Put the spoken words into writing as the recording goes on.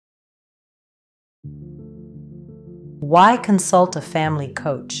Why consult a family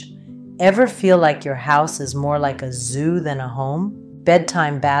coach? Ever feel like your house is more like a zoo than a home?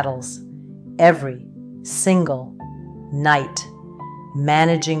 Bedtime battles every single night,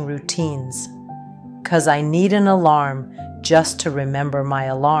 managing routines, 'cause I need an alarm just to remember my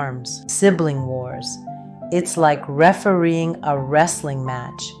alarms. Sibling wars, it's like refereeing a wrestling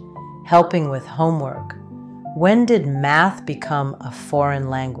match, helping with homework. When did math become a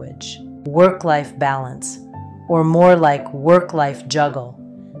foreign language? Work-life balance, or more like work-life juggle.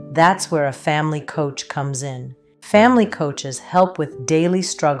 That's where a family coach comes in. Family coaches help with daily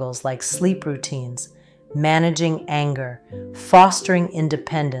struggles like sleep routines, managing anger, fostering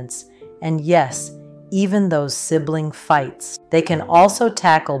independence, and yes, even those sibling fights. They can also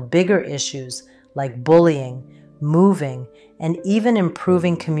tackle bigger issues like bullying, moving, and even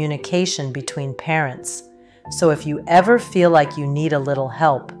improving communication between parents. So if you ever feel like you need a little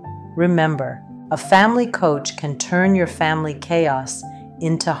help, remember, a family coach can turn your family chaos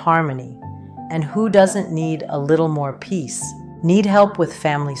into harmony. And who doesn't need a little more peace? Need help with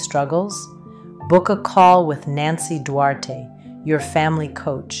family struggles? Book a call with Nancy Duarte, your family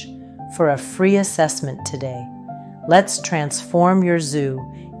coach, for a free assessment today. Let's transform your zoo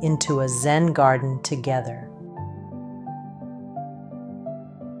into a Zen garden together.